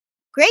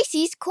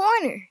Gracie's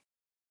Corner.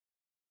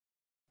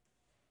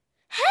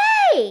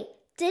 Hey!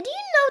 Did you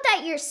know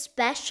that you're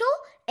special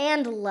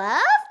and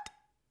loved?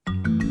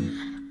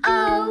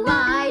 Oh,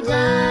 I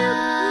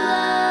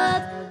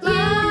love you.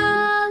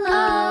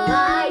 Oh,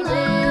 I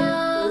do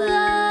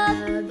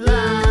love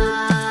you.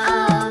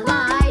 Oh,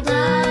 I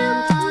do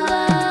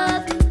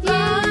love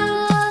you.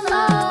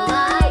 Oh,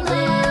 I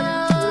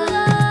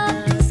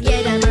do.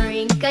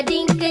 Skidamarink A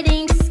Dink A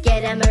Dink,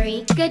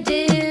 Skidamarink A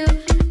Doo.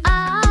 I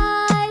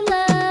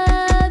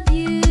love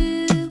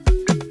you.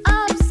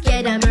 Oh,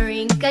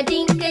 Skidamarink A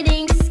Dink A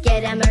Dink,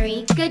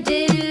 Skidamarink A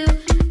Doo.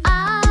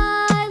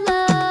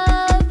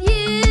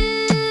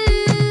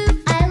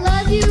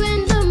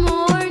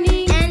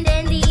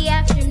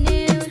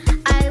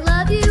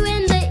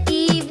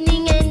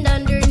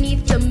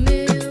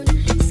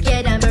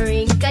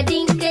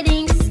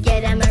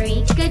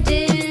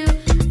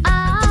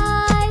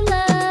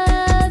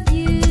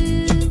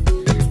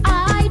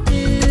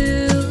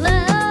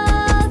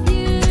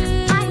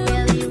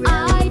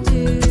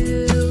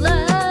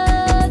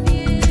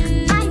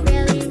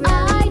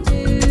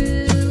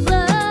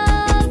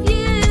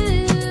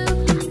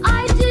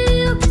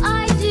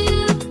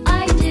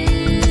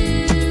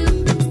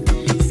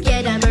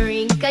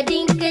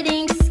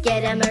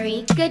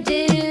 Skidamarink A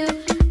Doo.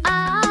 I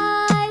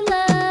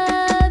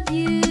love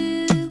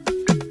you.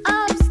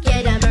 Oh,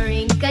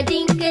 Skidamarink A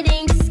Dink A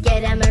Dink,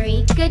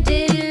 Skidamarink A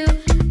Doo.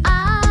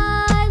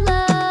 I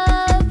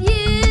love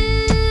you.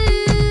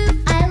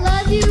 I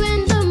love you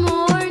in the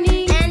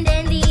morning and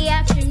in the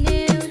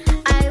afternoon.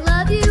 I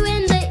love you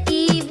in the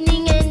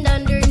evening and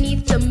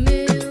underneath the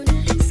moon.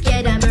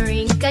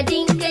 Skidamarink A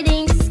Dink A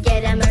Dink,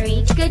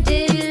 Skidamarink A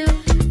Doo.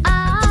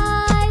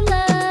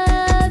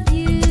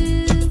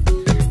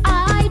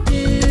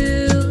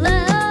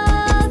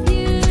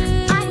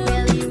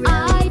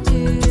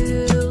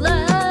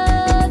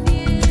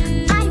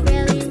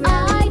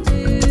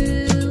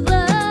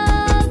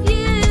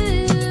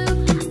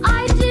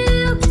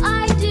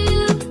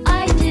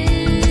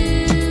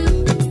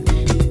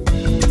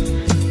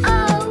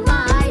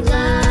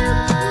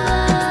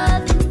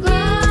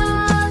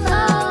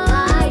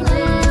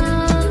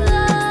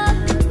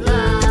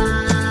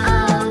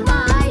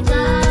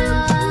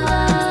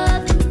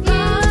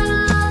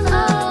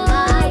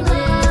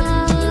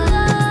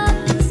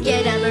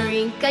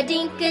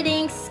 Dink a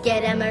dink,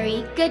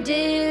 Skidamarink A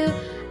Doo.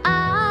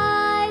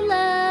 I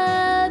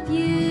love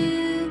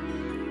you.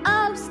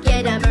 Oh,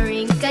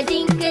 Skidamarink A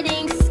Dink A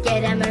Dink,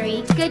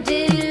 Skidamarink A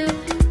Doo.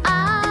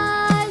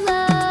 I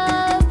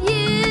love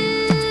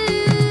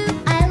you.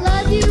 I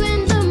love you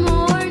in the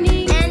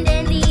morning and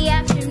in the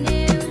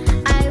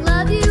afternoon. I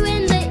love you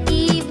in the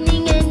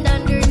evening and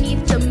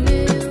underneath the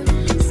moon.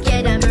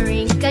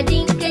 Skidamarink A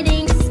Dink A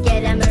Dink,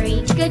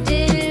 Skidamarink A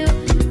Doo.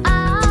 I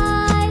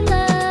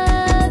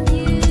love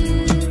you.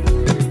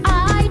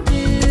 I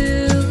do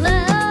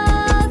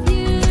love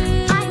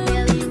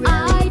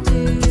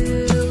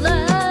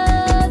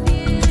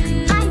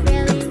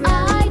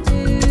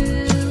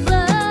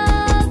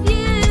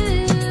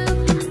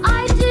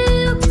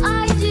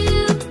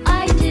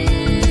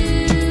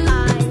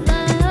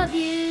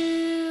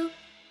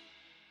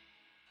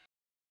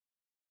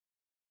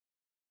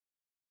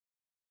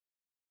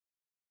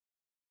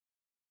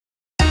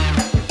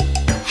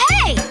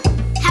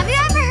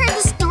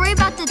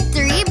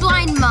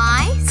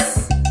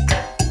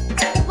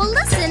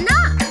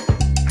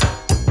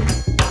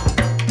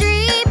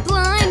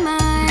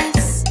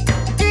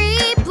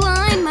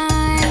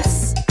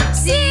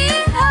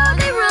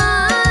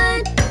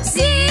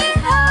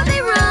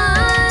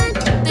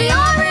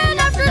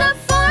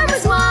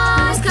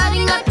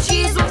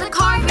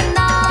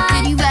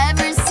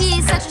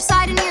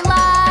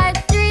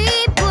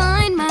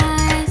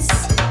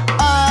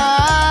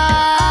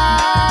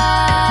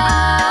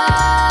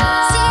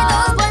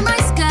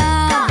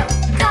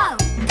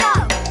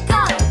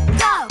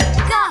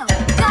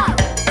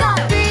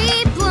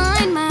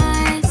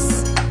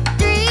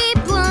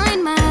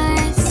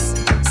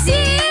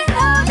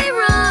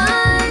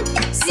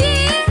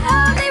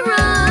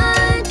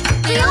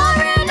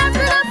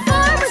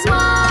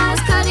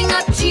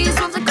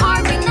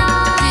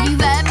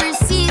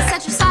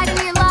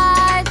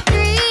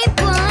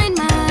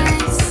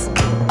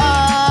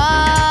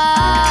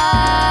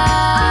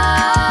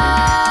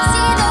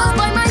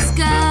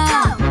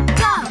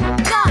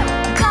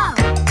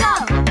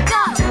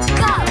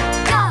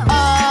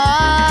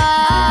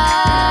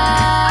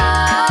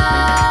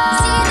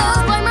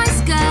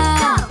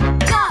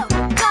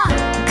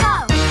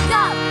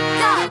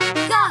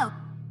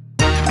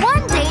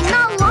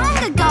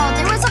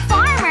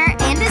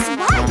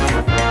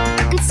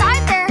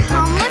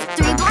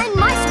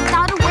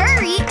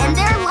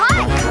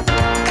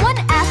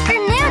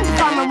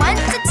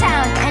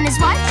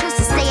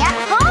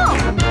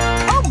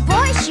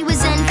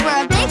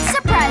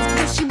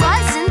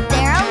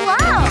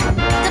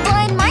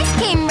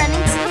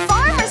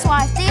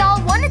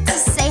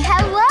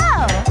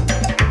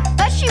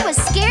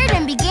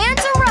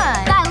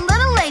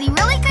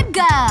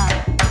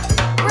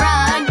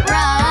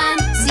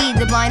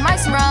blind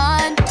mice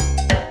run.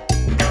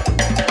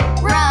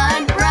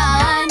 Run,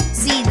 run,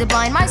 see the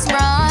blind mice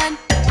run.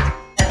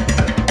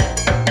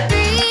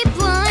 Three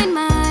blind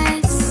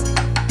mice,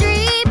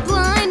 three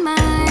blind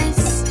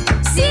mice.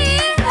 See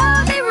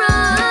how they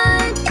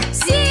run,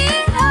 see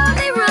how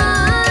they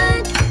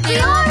run. They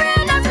all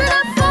ran after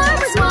the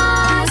farmer's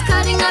wife,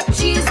 cutting up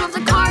cheese with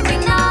a carving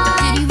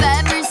knife. Did you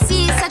ever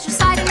see such a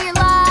sight in your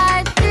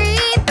life?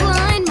 Three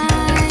blind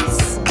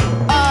mice.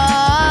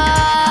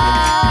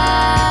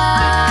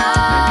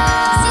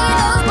 See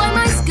those blind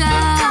mice go.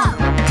 Go,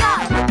 go,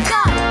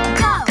 go,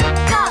 go,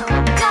 go,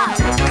 go,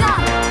 go,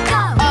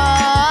 go.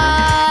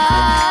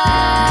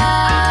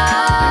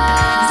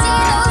 See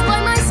those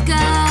blind mice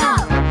go.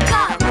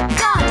 Go,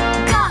 go,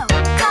 go,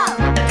 go,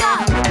 go,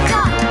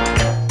 go.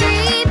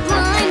 Three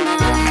blind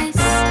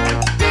mice,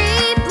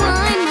 three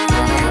blind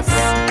mice.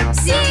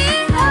 See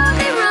how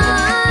they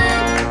run,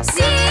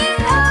 see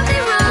how they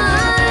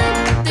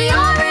run. They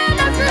all ran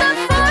after the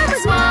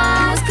farmer's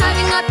wife,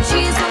 cutting up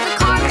cheese with a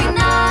carving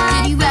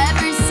knife. Did you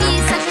ever see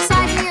such a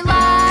sight in your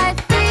life?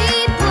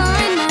 Three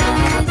blind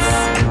mice.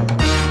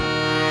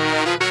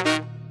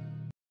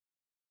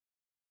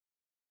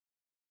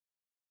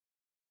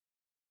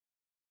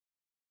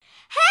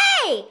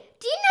 Hey,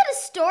 do you know the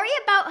story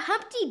about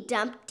Humpty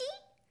Dumpty?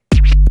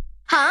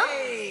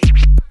 Humpty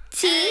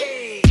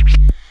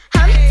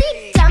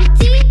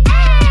Dumpty,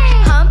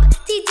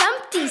 Humpty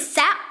Dumpty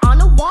sat on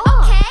a wall.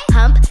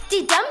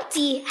 Humpty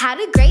Dumpty had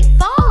a great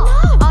fall.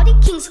 All the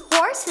king's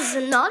horses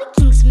and all the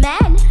king's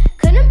men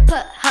couldn't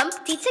put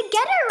Humpty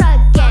together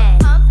again.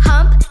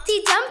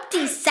 Humpty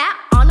Dumpty sat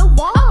on a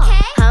wall.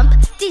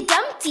 Humpty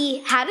Dumpty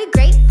had a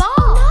great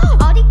fall.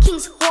 All the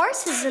king's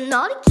horses and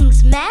all the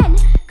king's men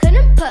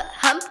couldn't put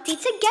Humpty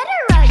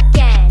together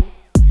again.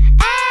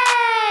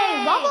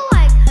 Hey, wobble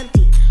like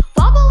Humpty,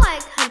 wobble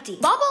like Humpty,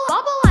 wobble,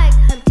 wobble like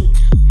Humpty.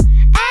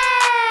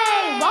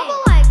 Hey,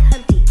 wobble like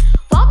Humpty,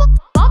 wobble,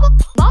 wobble,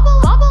 wobble,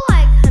 wobble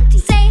like Humpty.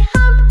 Say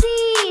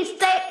Humpty,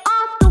 stay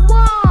off the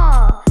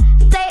wall,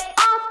 stay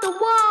off the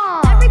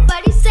wall.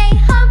 Everybody say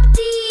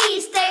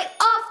Humpty, stay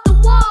off the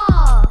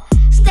wall,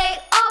 stay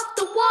off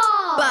the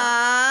wall.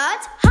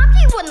 But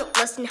Humpty wouldn't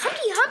listen,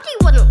 Humpty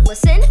wouldn't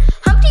listen.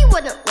 Humpty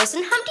wouldn't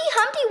listen, Humpty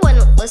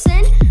wouldn't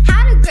listen.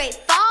 Had a great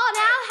fall,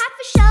 now half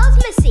a shell's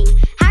missing.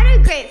 Had a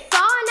great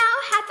fall, now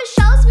half a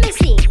shell's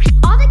missing.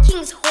 All the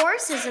king's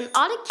horses and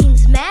all the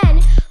king's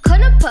men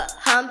couldn't put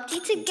Humpty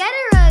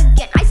together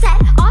again. I said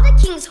all the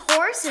king's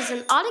horses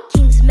and all the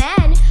king's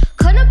men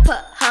couldn't put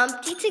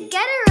Humpty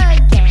together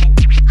again.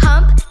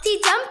 Humpty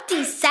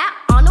Dumpty sat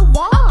on a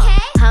wall.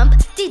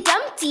 Humpty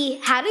Dumpty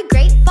had a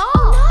great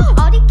fall.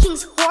 All the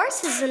king's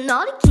horses and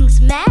all the king's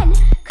men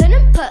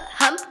couldn't put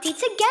Humpty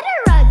together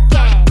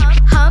again.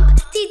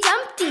 Humpty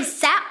Dumpty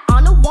sat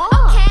on a wall.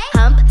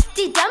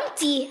 Humpty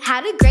Dumpty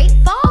had a great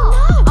fall.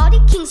 All the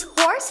king's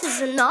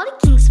horses and all the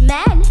king's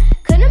men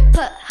couldn't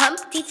put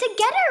Humpty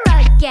together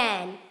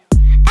again.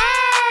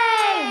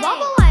 Hey,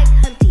 wobble like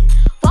Humpty,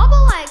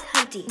 wobble like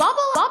Humpty,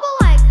 wobble, wobble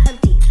like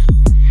Humpty.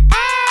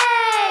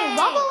 Hey,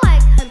 wobble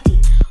like Humpty,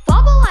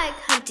 wobble like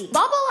Humpty,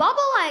 wobble,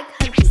 wobble like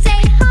Humpty.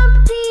 Say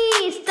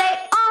Humpty, stay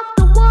off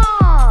the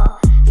wall,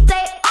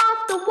 stay off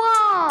the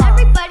wall.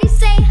 Everybody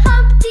say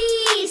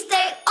Humpty,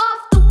 stay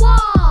off the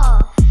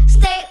wall,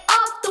 stay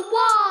off the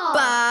wall.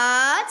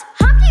 But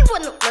Humpty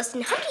wouldn't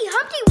listen, Humpty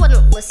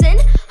wouldn't listen.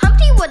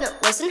 Humpty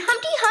wouldn't listen,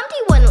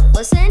 Humpty wouldn't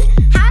listen.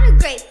 Had a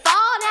great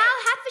fall, now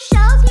half a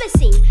shell's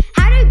missing.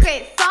 Had a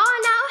great fall,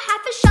 now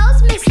half a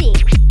shell's missing.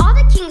 All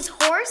the king's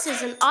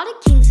horses and all the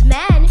king's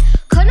men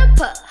couldn't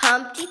put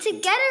Humpty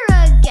together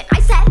again. I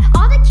said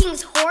all the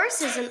king's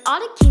horses and all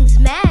the king's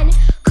men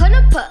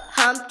couldn't put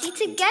Humpty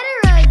together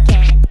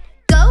again.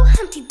 Go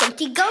Humpty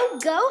Dumpty, go,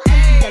 go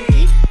Humpty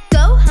Dumpty.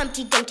 Go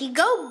Humpty Dumpty,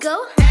 go,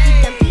 go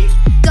Humpty Dumpty.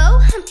 Go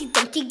Humpty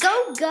Dumpty,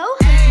 go, go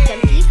Humpty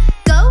Dumpty.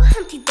 Go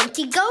Humpty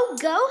Dumpty, go,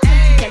 go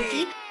Humpty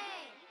Dumpty.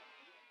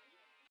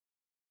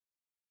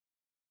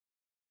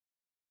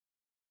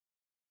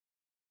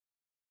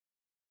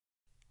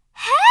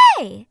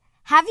 Hey,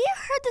 have you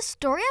heard the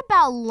story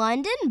about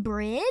London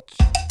Bridge?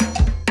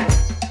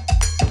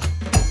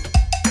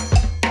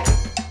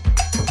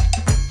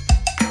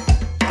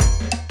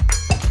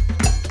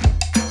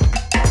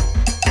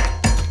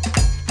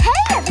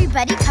 Hey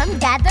everybody, come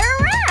gather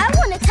around. I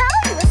want to tell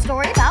you a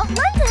story about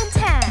London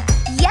town.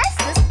 Yes,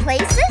 this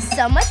place is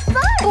so much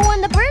fun. But when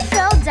the bridge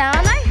fell down,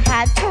 I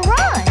had to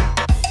run.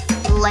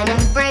 London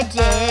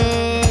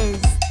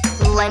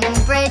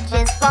Bridge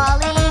is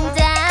falling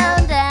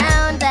down,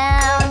 down,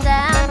 down,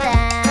 down,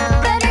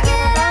 down. Better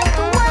get out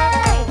the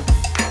way.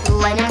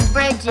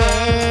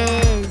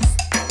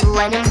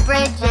 London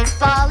Bridge is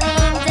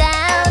falling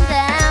down,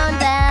 down, down,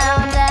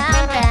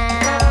 down,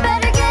 down.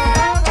 Better get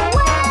out the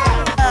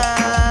way.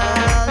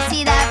 Oh,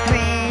 see that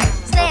bridge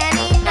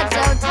standing up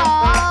so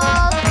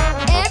tall.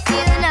 If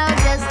you know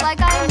just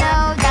like I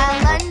know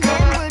that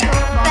London Bridge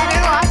will fall, better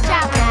watch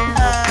out now.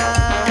 Oh,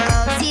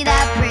 see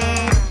that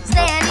bridge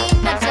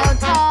standing up so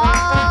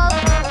tall.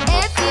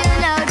 If you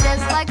know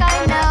just like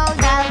I know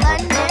that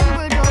London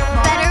Bridge will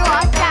fall, better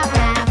watch out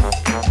now.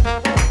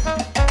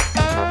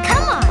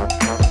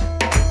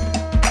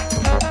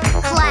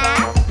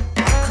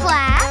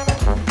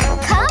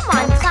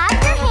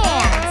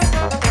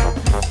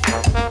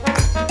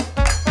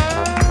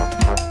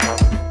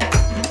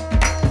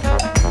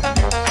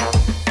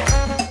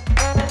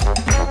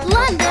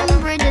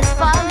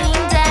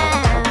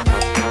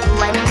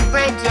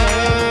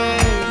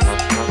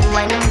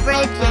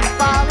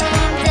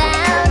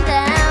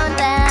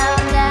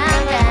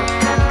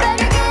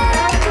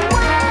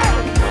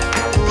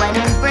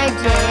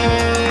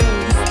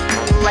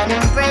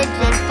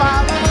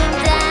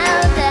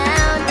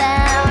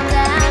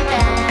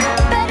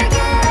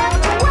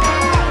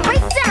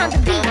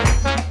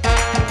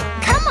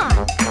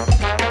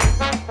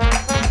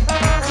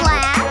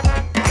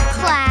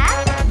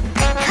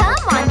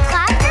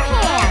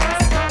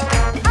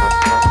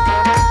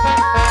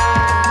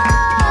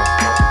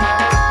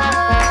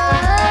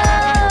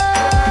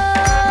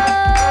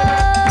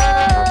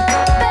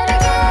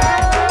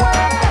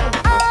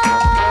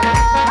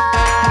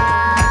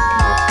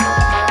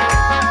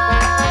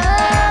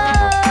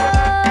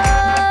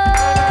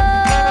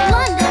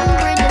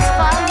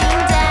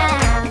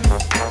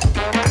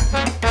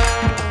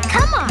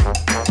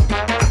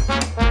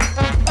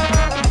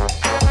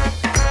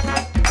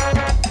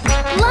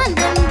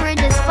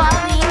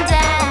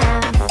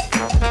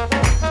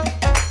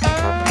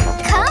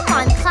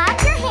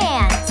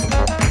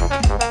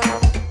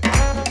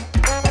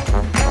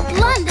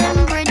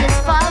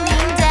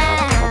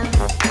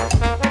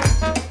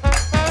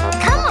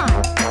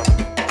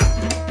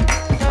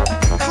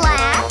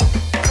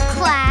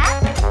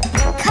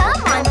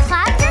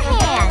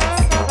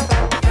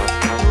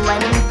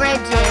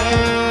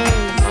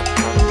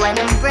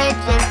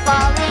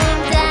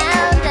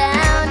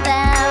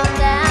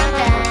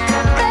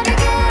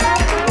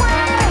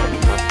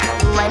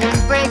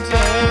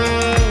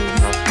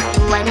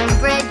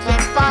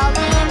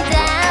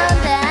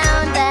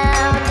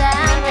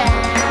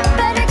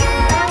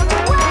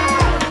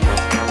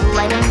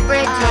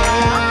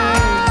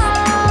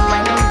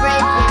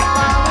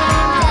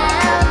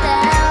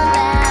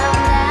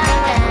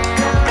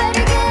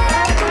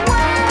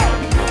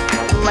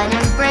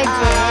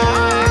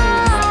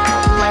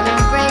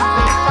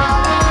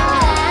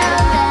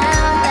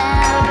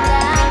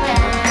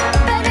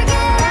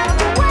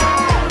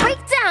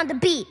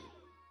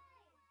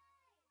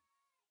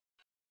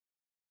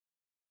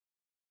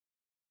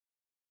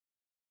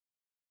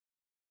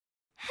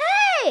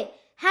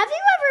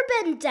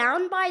 and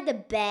down by the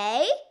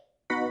bay?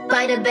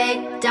 By the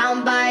bay,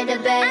 down by the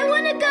bay. I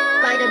wanna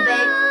go. By the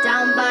bay,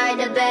 down by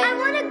the bay. I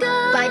wanna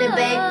go. By the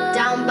bay,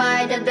 down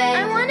by the bay.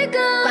 I wanna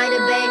go. By the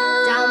bay,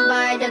 down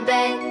by the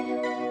bay.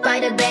 By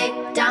the bay,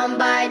 down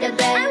by the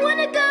bay. I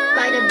wanna go.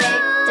 By the bay,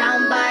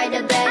 down by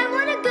the bay. I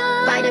wanna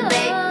go. By the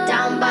bay,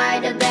 down by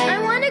the bay.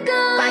 I wanna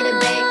go. By the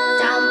bay,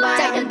 down by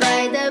the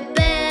bay. the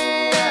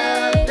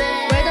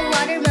bay, where the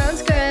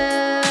watermelons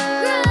grow.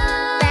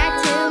 Back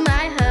to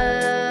my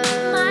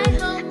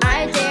home,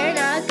 I dare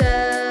not go.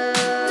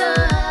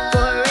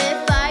 For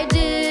if I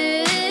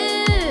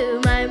do,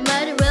 my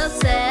mother will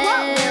say.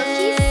 What will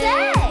she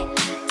say?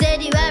 Did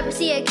you ever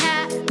see a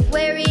cat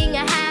wearing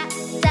a hat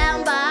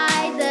down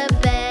by the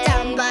bay?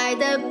 Down by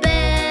the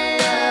bay,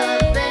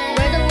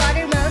 where the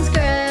watermelons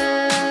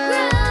grow.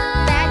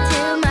 Back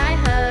to my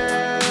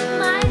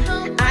home,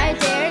 I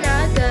dare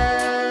not go.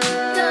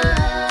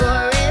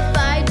 For if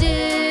I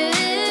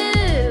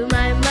do,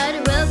 my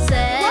mother will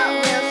say. What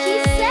will she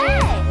say?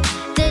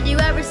 Did you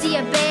ever see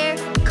a bear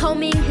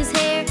combing his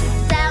hair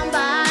down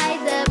by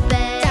the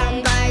bay?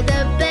 Down by the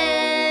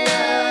bay,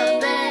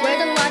 where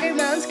the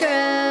watermelons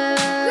grow.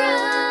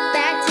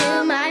 Back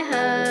to my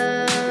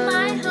home,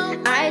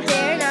 I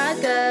dare not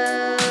go.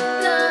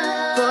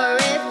 For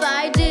if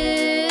I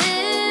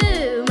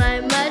do, my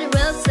mother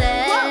will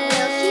say. What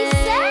will she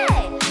say?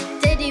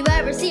 Did you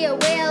ever see a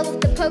whale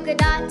with a polka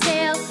dot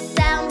tail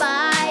down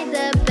by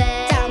the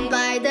bay? Down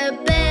by the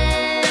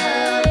bay,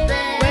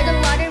 where the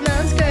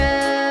watermelons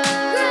grow.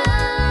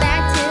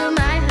 Back to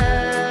my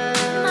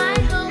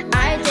home,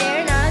 I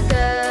dare not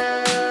go.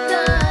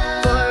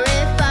 For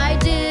if I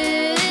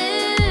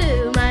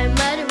do, my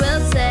mother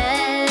will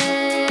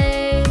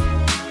say.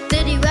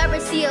 Did you ever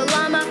see a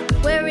llama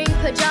wearing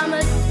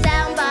pajamas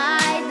down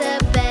by the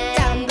bay?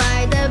 Down by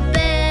the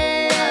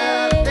bay,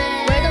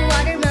 where the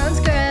watermelons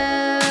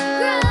grow.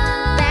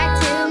 Back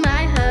to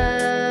my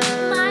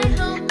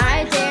home,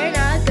 I dare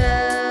not go.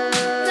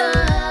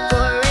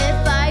 For if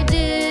I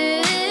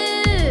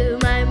do,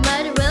 my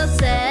mother will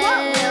say.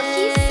 What will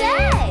she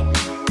say?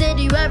 Did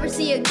you ever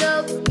see a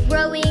goat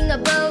rowing a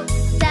boat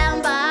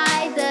down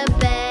by the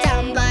bay?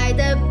 Down by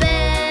the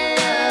bay,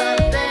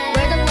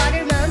 where the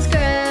watermelons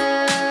grow.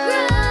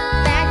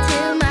 Back to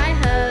my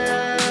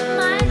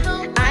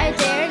home, I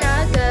dare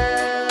not go.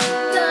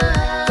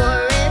 For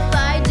if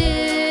I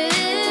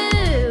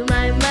do,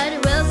 my mother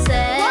will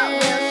say. What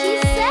will she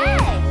say?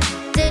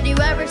 Did you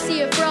ever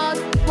see a frog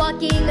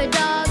walking a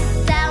dog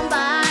down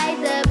by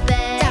the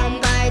bay? Down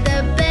by the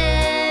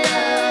bay,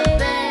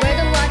 where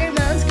the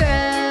watermelons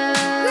grow.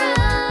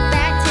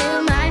 Back to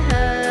my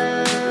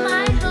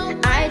home,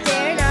 I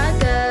dare not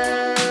go.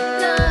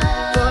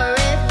 For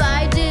if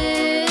I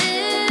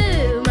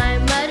do, my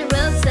mother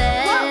will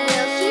say. What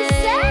will she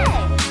say?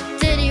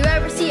 Did you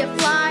ever see a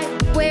fly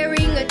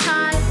wearing a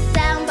tie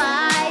down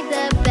by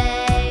the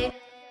bay?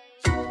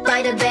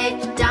 by the bay,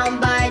 down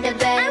by the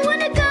bay. I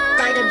wanna go.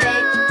 By the bay,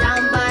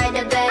 down by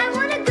the bay. I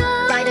wanna go.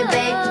 By the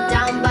bay,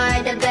 down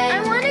by the bay.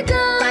 I wanna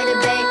go. By the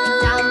bay,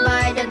 down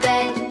by the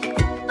bay.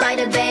 By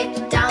the bay,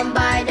 down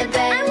by the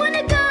bay. I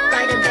wanna go.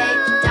 By the bay,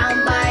 down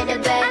by the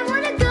bay. I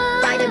wanna go.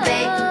 By the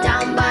bay,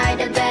 down by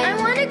the bay. I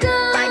wanna go.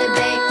 By the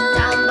bay,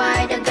 down by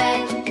the bay.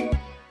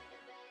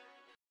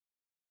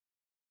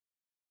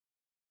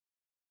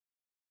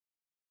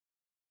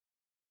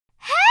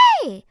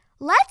 Hey,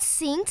 let's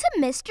sing to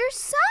Mr.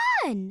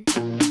 Sun.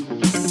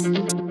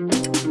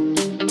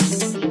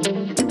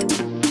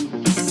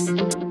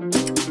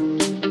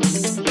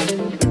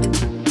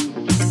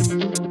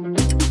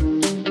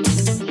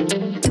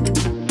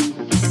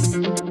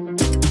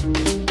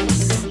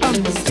 Oh,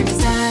 Mr.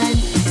 Sun,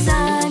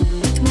 Sun,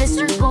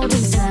 Mr. Golden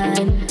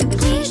Sun,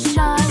 please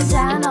shine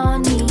down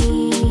on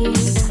me.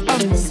 Oh,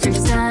 Mr.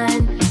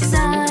 Sun,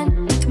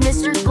 Sun,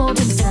 Mr.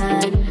 Golden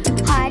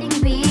Sun,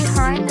 hiding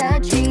behind the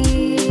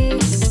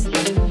trees.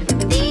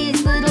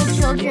 These little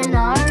children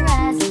are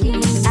asking.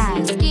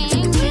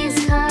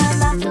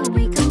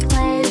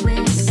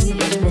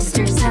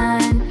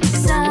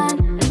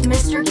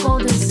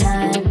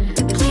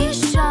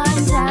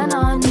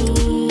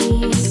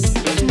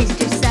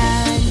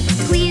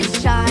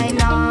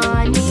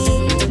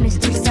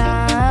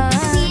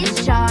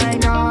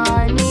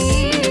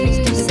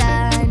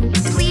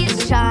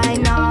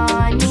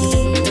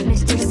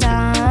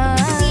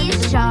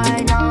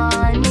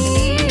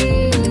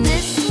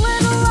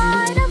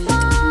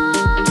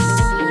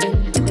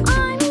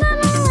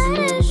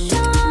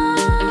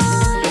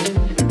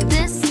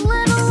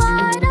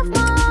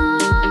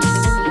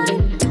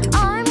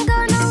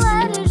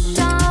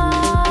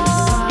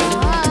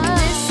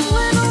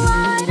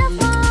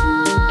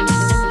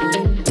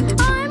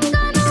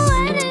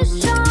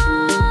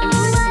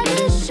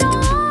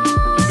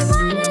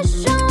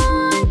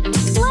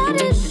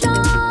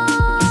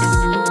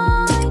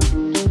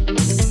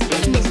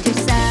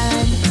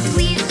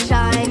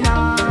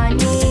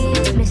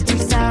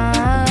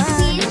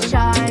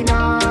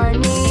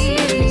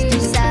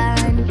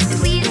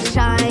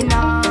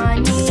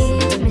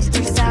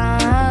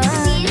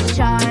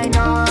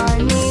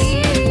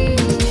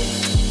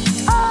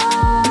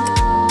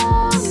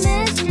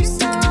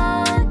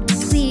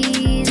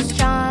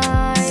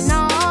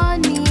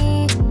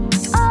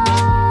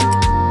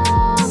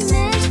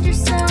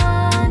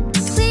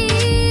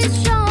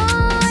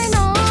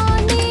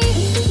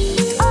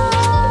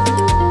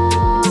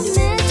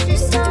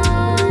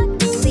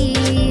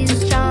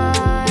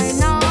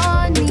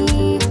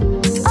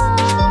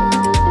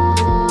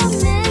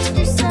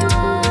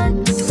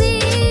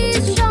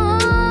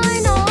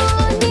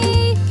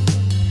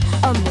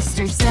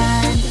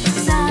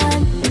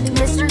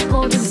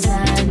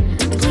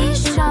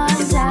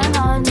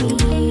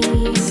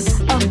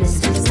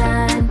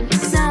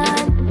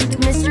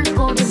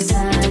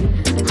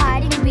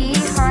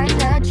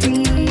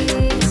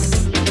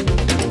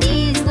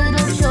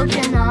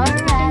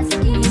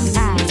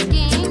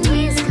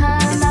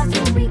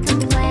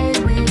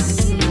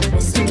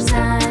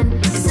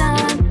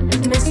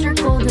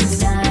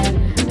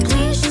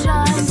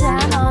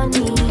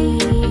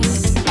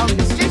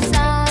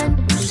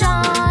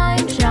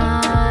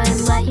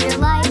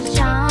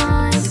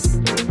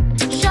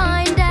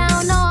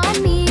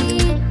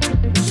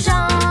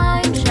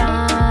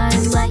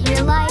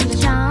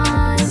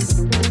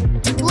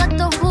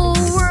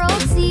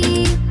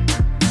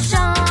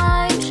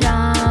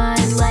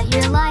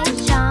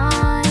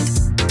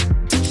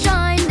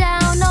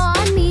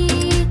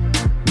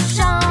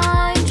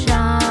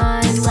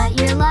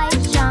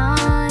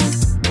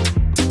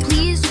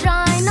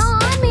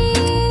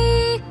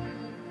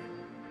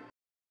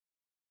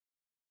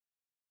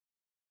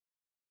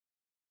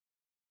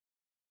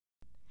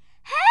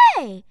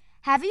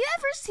 Have you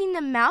ever seen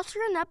the mouse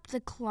run up the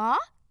clock?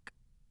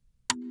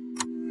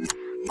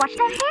 Watch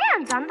the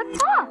hands on the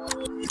clock.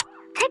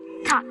 Tick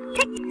tock,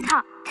 tick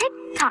tock, tick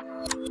tock.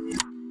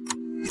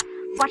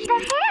 Watch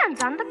the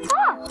hands on the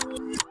clock.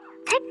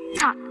 Tick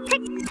tock,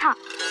 tick tock.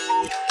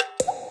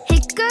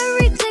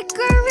 Hickory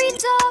dickory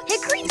dock,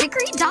 Hickory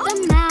dickory dock.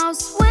 the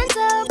mouse went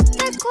up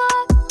the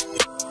clock.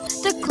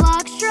 The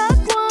clock struck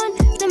 1,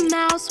 the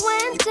mouse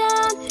went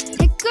down.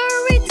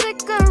 Hickory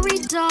dickory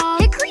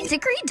dock, Hickory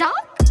dickory dock.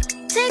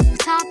 tick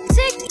tock,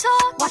 tick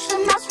tock. Watch the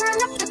mouse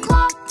run up the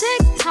clock.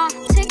 Tick tock,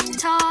 tick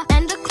tock,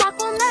 and the clock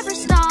will never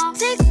stop.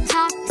 Tick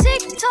tock,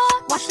 tick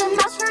tock. Watch the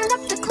mouse run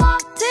up the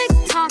clock. Tick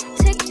tock,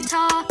 tick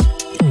tock.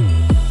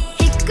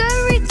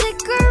 Hickory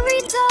dickory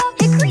dock,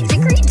 Hickory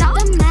dickory dock.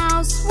 the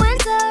mouse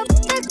went up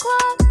the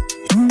clock.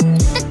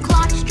 The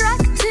clock struck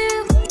 2,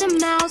 the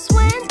mouse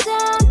went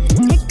down.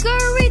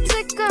 Hickory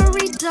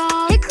dickory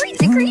dock, Hickory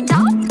dickory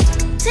dock.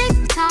 tick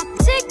tock,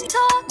 tick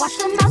tock. Watch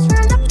the mouse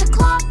run up the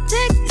clock.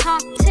 Tick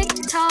tock, tick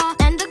tock,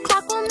 and the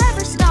clock will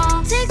never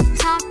stop. Tick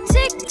tock,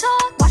 tick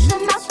tock. Watch the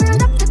mouse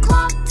run up the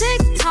clock.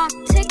 Tick tock,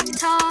 tick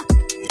tock.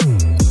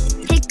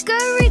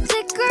 Hickory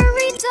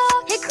dickory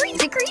dock, Hickory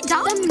dickory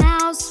dock. the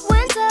mouse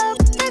went up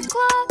the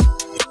clock.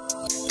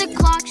 The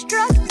clock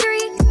struck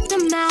 3,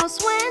 the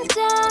mouse went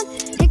down.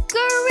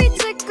 Hickory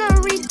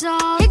dickory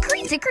dock,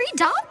 Hickory dickory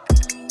dock.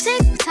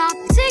 tick tock,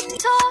 tick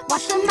tock.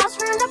 Watch the mouse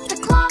run up the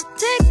clock.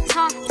 Tick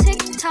tock,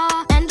 tick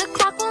tock, and the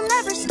clock will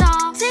never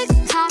stop. Tick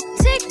tock,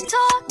 tick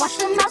tock. Watch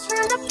the mouse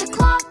run up the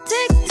clock.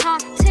 Tick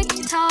tock, tick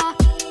tock.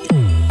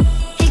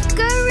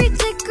 Hickory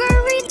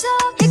dickory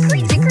dock,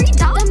 Hickory dickory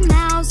dock. the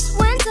mouse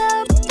went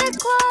up the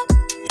clock.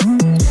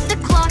 The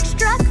clock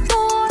struck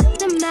 4,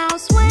 the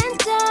mouse went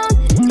down.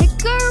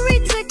 Hickory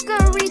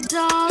dickory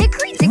dock,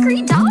 Hickory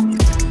dickory dock.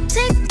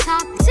 tick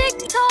tock, tick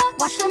tock.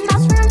 Watch the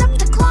mouse run up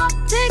the clock.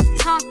 Tick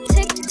tock,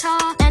 tick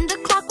tock, and the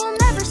clock will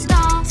never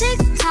stop. Tick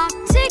tock,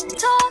 tick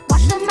tock.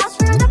 Watch the mouse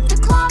run up the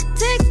clock.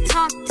 Tick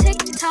tock, tick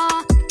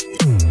tock.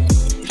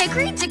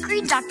 Hickory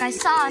dickory dock. I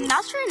saw a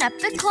mouse run up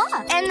the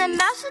clock. And the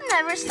mouse would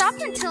never stop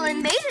until it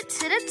made it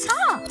to the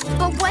top.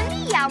 But when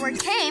the hour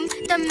came,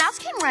 the mouse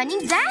came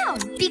running down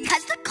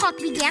Because the clock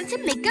began to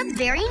make a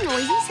very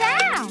noisy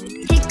sound.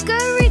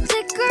 Hickory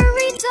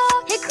dickory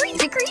dock, Hickory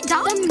dickory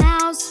dock. the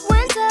mouse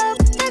went up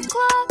the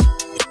clock.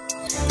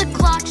 The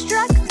clock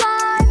struck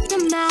 5,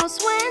 the mouse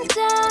went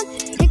down.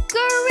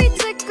 Hickory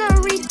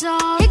dickory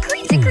dock,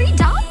 Hickory dickory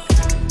dock.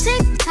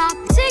 tick tock,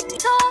 tick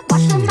tock.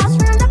 Watch the mouse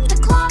run up the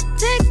clock.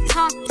 Tick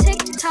tock,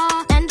 tick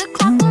tock, and the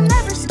clock will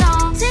never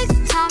stop. Tick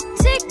tock,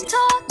 tick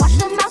tock. Watch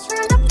the mouse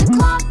run up the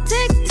clock.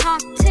 Tick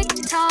tock, tick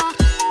tock.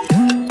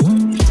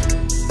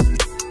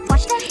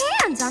 Watch the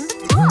hands on the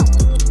clock.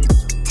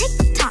 Tick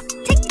tock,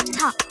 tick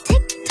tock,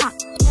 tick tock.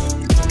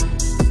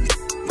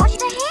 Watch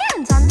the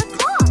hands on the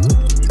clock.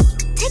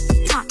 Tick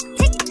tock,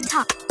 tick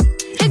tock.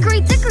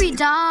 Hickory dickory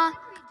dock.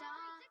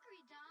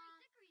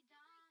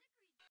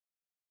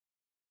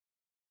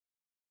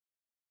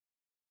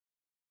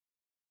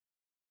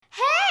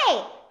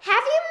 Hey,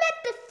 have you met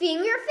the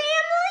Finger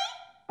family?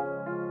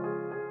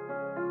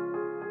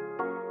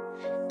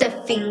 The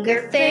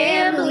Finger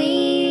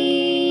family.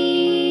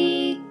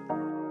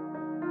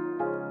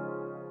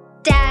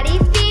 Daddy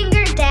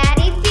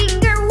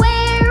Finger,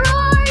 where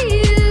are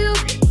you?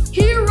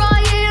 Here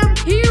I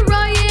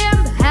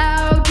am,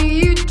 how do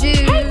you do?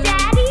 Hey,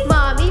 Daddy.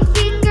 Mommy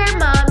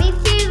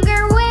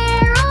Finger,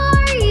 where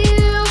are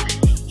you?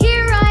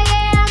 Here I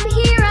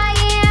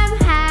am,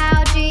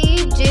 how do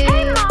you do?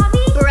 Hey,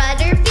 Mommy.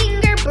 Brother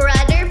Finger,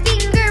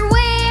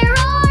 where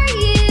are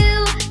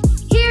you?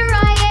 Here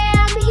I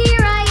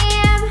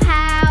am,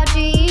 how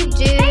do you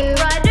do? Hey,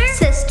 brother.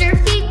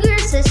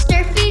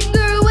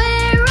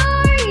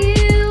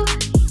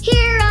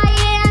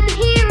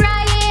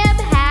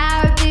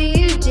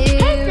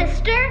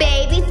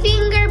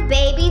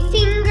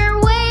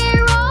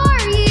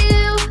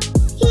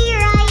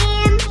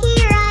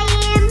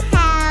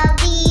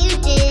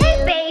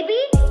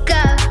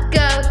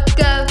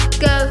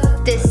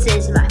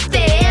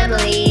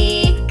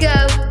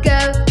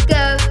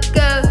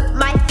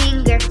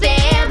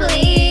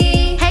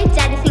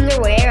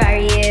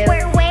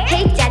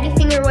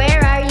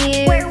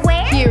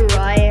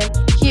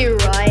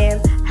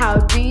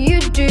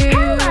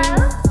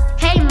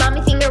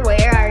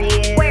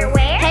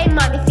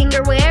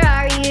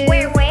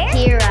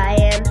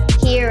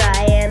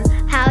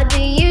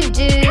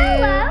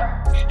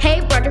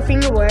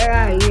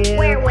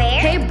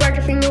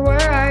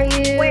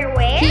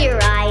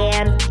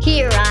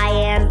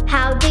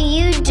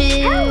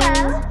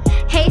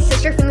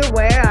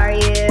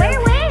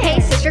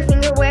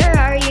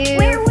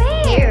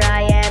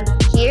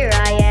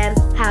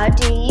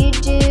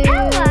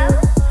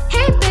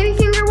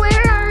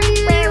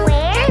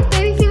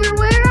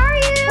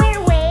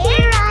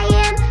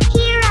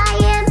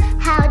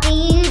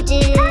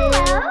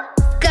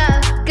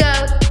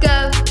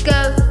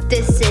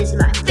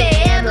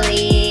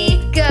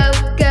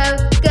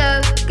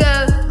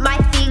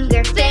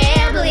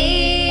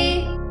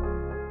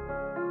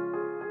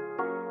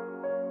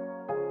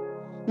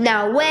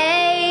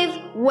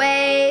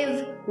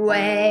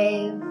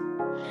 wave.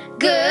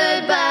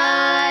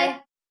 Goodbye.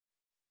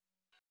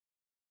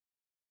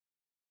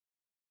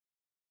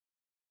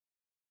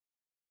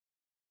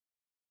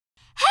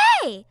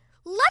 Hey,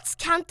 let's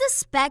count the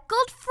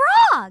speckled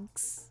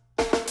frogs.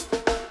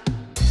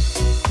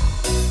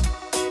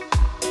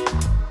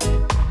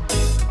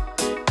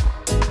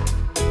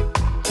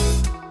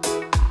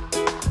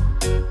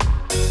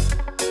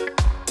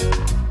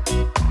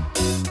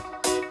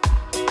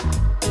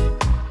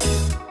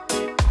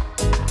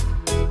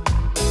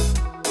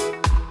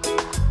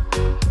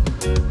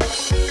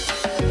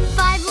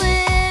 5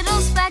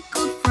 little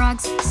speckled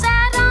frogs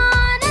sat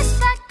on a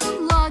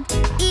speckled log,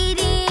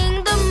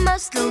 eating the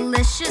most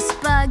delicious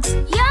bugs.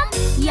 Yum,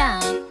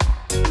 yum.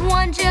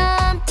 One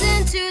jumped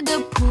into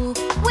the pool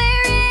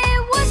where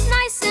it was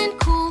nice and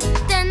cool.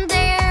 Then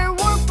there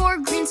were 4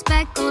 green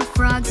speckled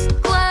frogs.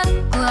 Glub,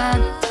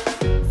 glub.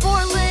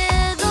 4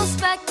 little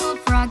speckled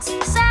frogs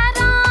sat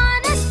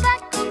on a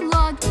speckled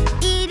log,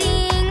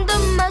 eating the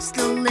most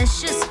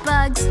delicious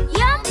bugs.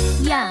 Yum,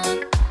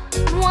 yum.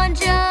 One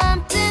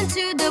jumped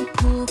into the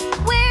pool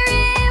where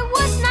it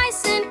was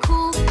nice and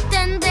cool.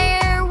 Then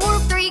there were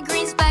 3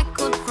 green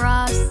speckled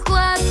frogs.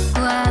 Glub,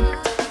 glub.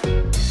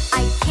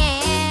 I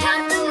can't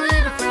count the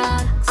little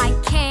frogs. I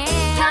can't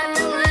count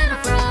the little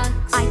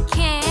frogs. I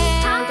can't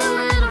count the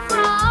little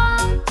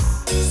frogs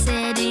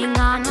sitting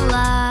on a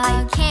log.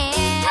 I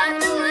can't count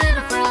the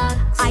little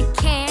frogs. I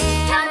can't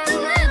count the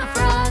little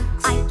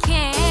frogs. I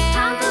can't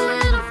count the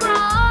little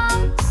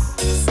frogs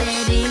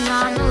sitting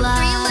on a log.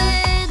 3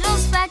 little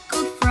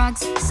speckled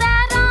frogs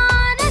sat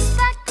on a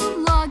speckled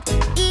log,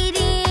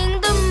 eating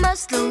the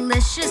most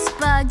delicious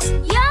bugs.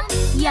 Yum,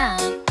 yum.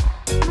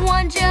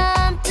 One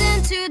jumped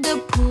into the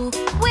pool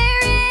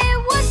where it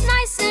was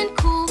nice and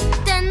cool.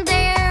 Then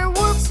there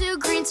were 2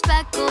 green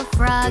speckled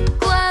frogs.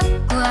 Glub,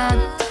 glub.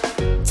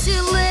 2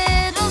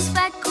 little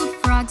speckled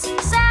frogs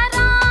sat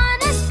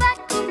on a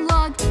speckled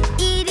log,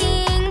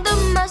 eating the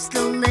most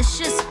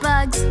delicious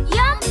bugs.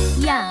 Yum,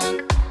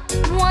 yum.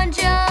 One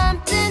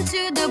jumped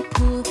into the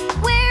pool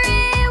where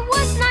it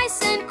was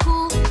nice and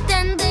cool.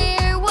 Then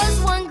there was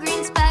 1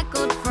 green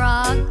speckled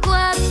frog.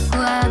 Glub,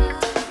 glub.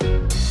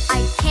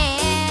 I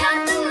can't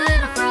count the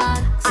little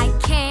frogs. I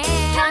can't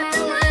count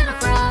the little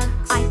frogs.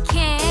 I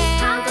can't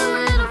count the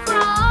little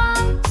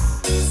frogs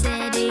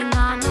sitting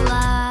on a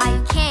log. I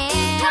can't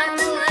count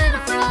the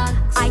little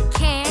frogs. I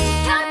can't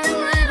count the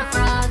little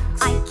frogs.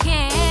 I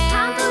can't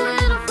count the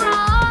little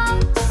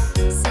frogs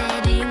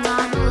sitting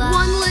on a log.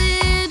 1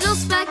 little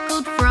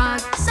speckled frog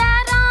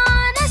sat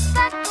on a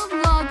speckled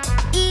log,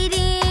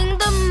 eating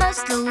the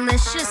most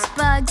delicious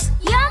bugs.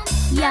 Yum,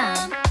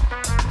 yum.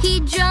 He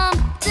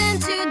jumped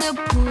into the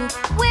pool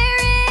where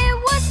it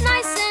was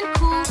nice and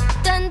cool.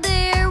 Then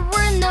there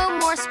were no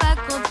more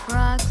speckled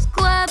frogs.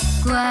 Glub,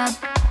 glub.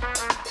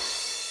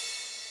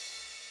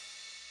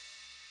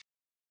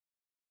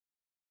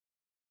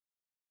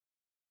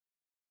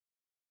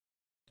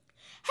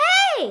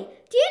 Hey,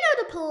 do you know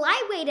the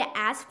polite way to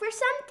ask for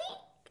something?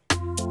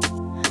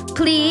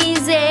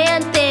 Please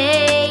and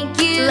thank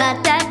you. La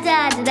da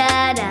da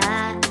da da.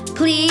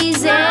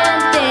 Please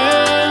and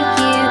thank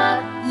you.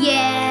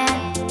 Yeah.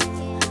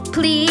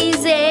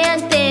 Please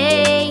and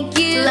thank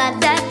you. La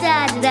da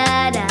da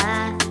da da.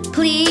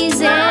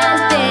 Please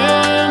and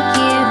thank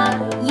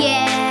you.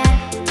 Yeah.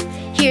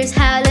 Here's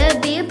how to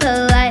be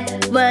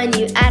polite when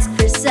you ask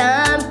for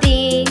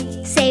something.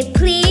 Say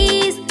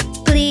please,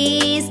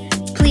 please,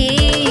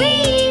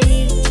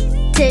 please,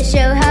 to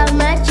show how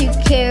much you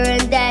care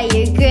and that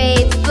you're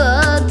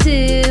grateful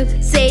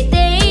to. Say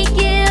thank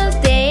you,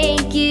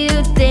 thank you,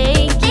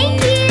 thank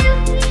you.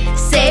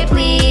 Say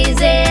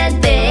please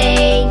and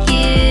thank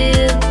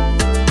you.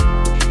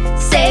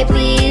 Say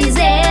please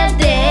and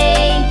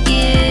thank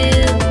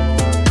you.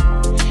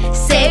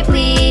 Say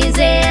please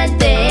and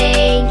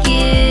thank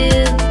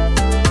you.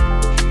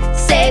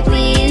 Say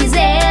please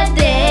and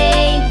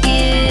thank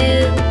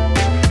you.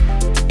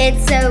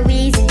 It's so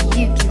easy,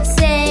 you can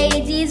say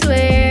these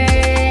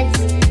words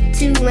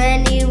to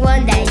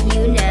anyone that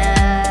you know.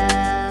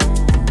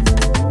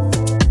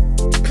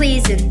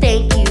 Please and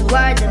thank you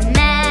are the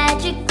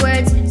magic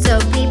words, so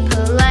be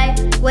polite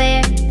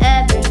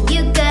wherever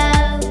you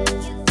go.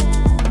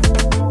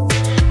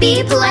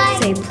 Be polite,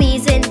 say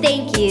please and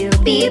thank you.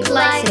 Be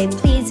polite, say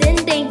please and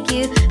thank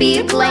you.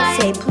 Be polite,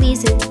 say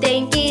please and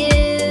thank you.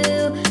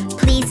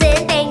 Please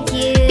and thank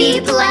you. Be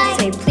polite,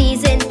 say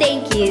please and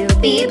thank you.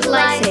 Be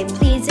polite, say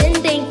please and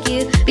thank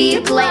you. Be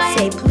polite,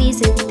 say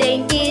please and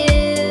thank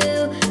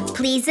you.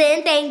 Please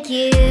and thank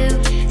you.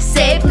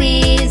 Say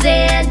please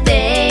and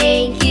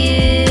thank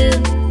you.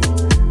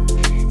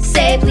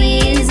 Say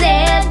please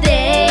and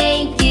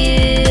thank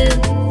you.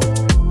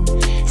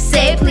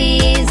 Say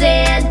please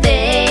and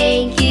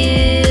thank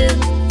you.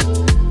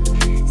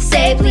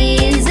 Say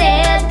please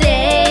and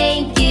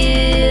thank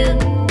you.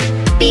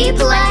 Be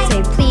polite,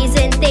 say please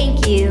and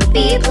thank you.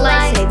 Be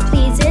polite, say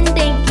please and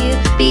thank you.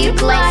 Be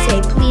polite,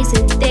 say please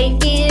and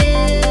thank you.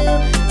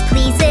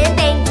 Please and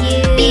thank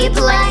you. Be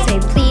polite, say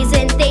please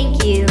and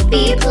thank you.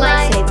 Be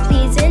polite, say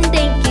please and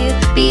thank you.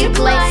 Be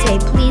polite, say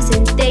please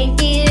and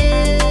thank you.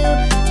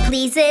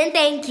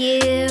 and thank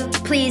you.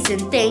 Please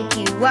and thank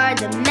you are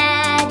the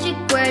magic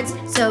words,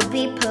 so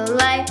be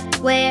polite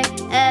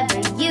wherever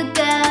you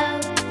go.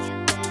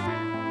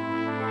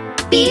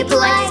 Be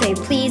polite, say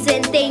please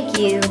and thank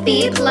you.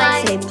 Be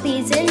polite, say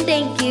please and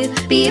thank you.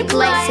 Be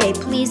polite, say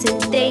please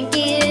and thank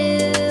you.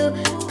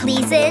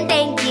 Please and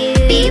thank you.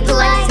 Be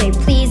polite, say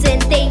please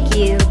and thank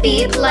you.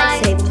 Be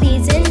polite, say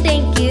please and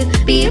thank you.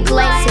 Be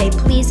polite, say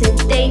please and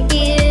thank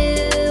you.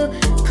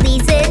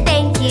 Please and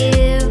thank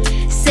you.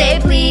 Say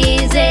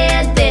please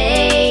and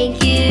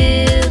thank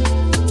you.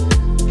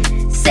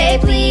 Say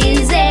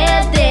please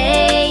and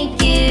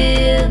thank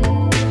you.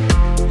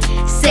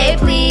 Say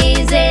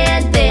please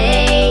and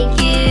thank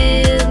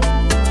you.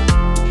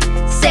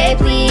 Say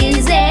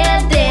please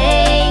and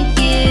thank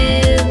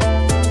you.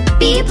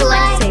 Be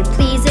polite, say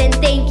please and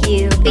thank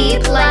you. Be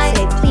polite,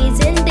 say please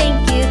and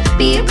thank you.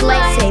 Be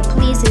polite, say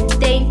please and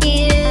thank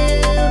you.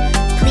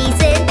 Please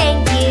and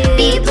thank you.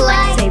 Be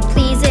polite, say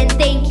please and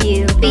thank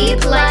you. Be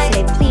polite,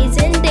 say please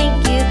and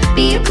thank you.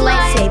 Be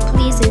polite, say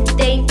please and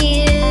thank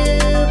you.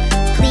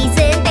 Please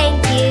and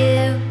thank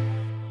you.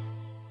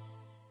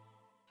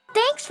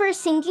 Thanks for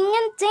singing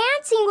and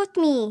dancing with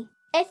me.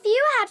 If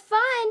you had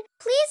fun,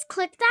 please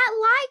click that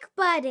like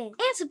button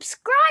and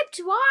subscribe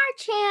to our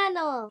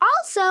channel.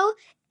 Also,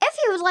 if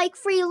you would like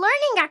free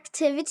learning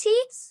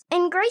activities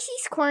and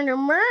Gracie's Corner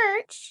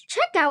merch,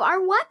 check out our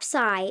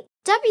website,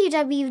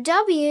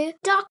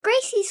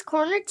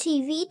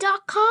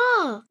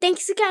 www.graciescornertv.com.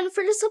 Thanks again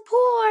for the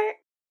support.